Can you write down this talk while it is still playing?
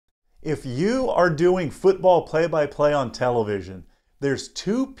If you are doing football play-by-play on television, there's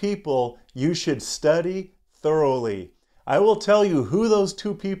two people you should study thoroughly. I will tell you who those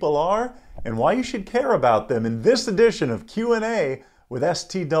two people are and why you should care about them in this edition of Q&A with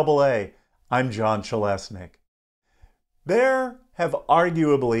STAA. I'm John Chalesnik. There have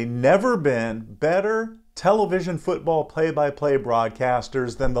arguably never been better television football play-by-play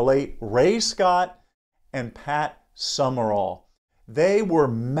broadcasters than the late Ray Scott and Pat Summerall. They were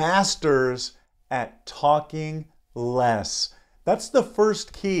masters at talking less. That's the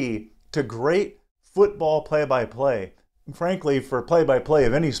first key to great football play-by-play. Frankly, for play-by-play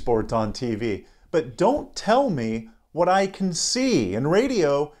of any sport on TV. But don't tell me what I can see. In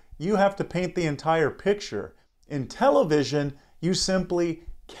radio, you have to paint the entire picture. In television, you simply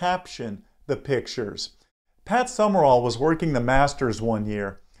caption the pictures. Pat Summerall was working the Masters one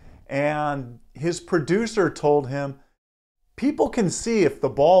year, and his producer told him, people can see if the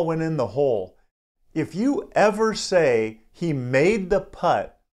ball went in the hole. If you ever say he made the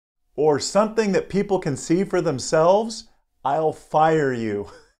putt or something that people can see for themselves, I'll fire you.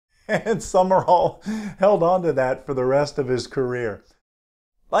 And Summerall held on to that for the rest of his career.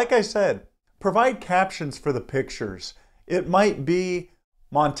 Like I said, provide captions for the pictures. It might be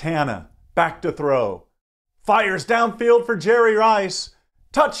Montana, back to throw. Fires downfield for Jerry Rice.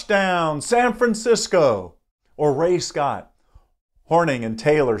 Touchdown, San Francisco. Or Ray Scott. Horning and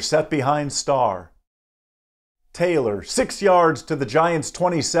Taylor set behind Starr. Taylor, 6 yards to the Giants'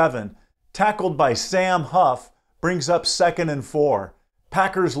 27. Tackled by Sam Huff, brings up 2nd and 4.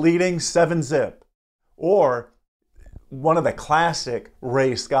 Packers leading 7-zip. Or one of the classic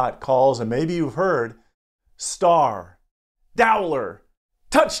Ray Scott calls, and maybe you've heard, Starr, Dowler,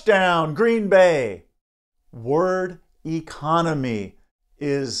 touchdown, Green Bay. Word economy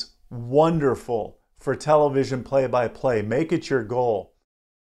is wonderful for television play-by-play. Make it your goal.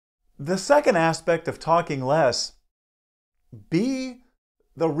 The second aspect of talking less, be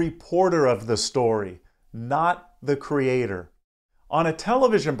the reporter of the story, not the creator. On a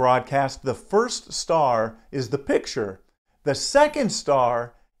television broadcast, the first star is the picture. The second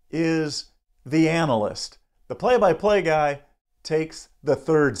star is the analyst. The play-by-play guy takes the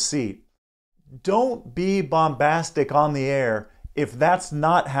third seat. Don't be bombastic on the air if that's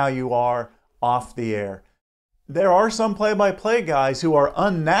not how you are off the air. There are some play-by-play guys who are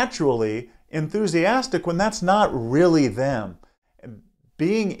unnaturally enthusiastic when that's not really them.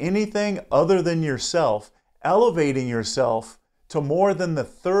 Being anything other than yourself, elevating yourself to more than the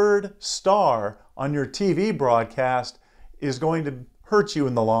third star on your TV broadcast is going to hurt you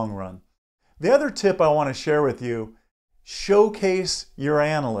in the long run. The other tip I want to share with you, showcase your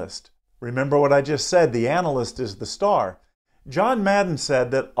analyst. Remember what I just said, the analyst is the star. John Madden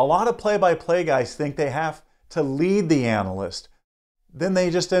said that a lot of play-by-play guys think they have to lead the analyst. Then they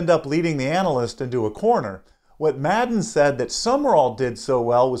just end up leading the analyst into a corner. What Madden said that Summerall did so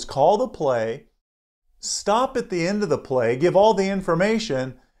well was call the play, stop at the end of the play, give all the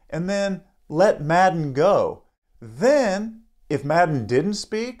information, and then let Madden go. Then, if Madden didn't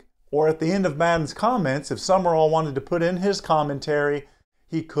speak, or at the end of Madden's comments, if Summerall wanted to put in his commentary,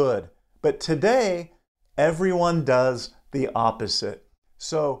 he could. But today, everyone does the opposite.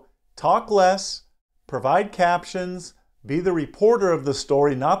 So, talk less, provide captions, be the reporter of the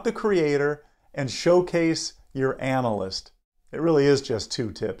story, not the creator, and showcase your analyst. It really is just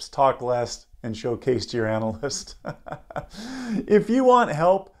two tips. Talk less and showcase your analyst. If you want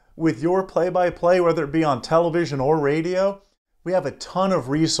help with your play-by-play, whether it be on television or radio, we have a ton of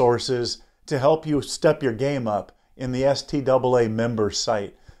resources to help you step your game up in the STAA member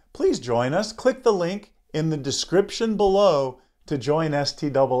site. Please join us. Click the link in the description below to join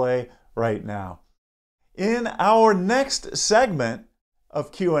STAA right now. In our next segment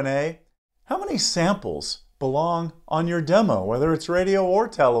of Q&A, how many samples belong on your demo, whether it's radio or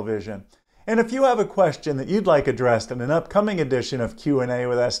television? And if you have a question that you'd like addressed in an upcoming edition of Q&A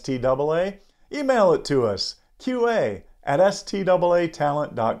with STAA, email it to us,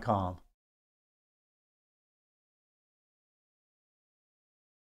 qa@staatalent.com.